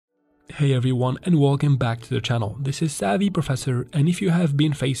Hey everyone, and welcome back to the channel. This is Savvy Professor, and if you have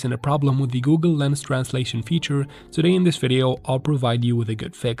been facing a problem with the Google Lens translation feature, today in this video I'll provide you with a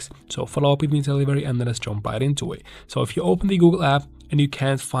good fix. So follow up with me until the very end and let's jump right into it. So if you open the Google app and you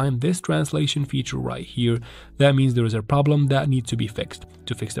can't find this translation feature right here, that means there is a problem that needs to be fixed.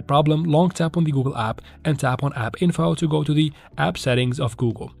 To fix the problem, long tap on the Google app and tap on App Info to go to the app settings of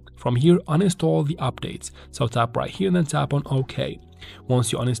Google. From here, uninstall the updates. So tap right here and then tap on OK.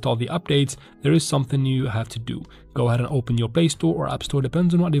 Once you uninstall the updates, there is something you have to do. Go ahead and open your Play Store or App Store,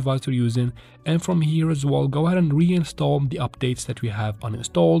 depends on what device you're using. And from here as well, go ahead and reinstall the updates that we have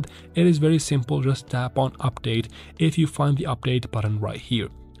uninstalled. It is very simple, just tap on Update if you find the update button right here.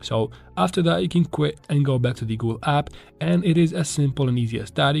 So after that, you can quit and go back to the Google app, and it is as simple and easy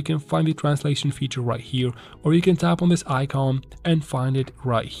as that. You can find the translation feature right here, or you can tap on this icon and find it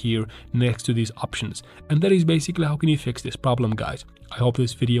right here next to these options. And that is basically how can you fix this problem, guys. I hope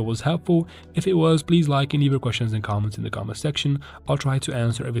this video was helpful. If it was, please like and leave your questions and comments in the comment section. I'll try to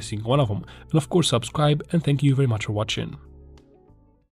answer every single one of them. And of course, subscribe, and thank you very much for watching.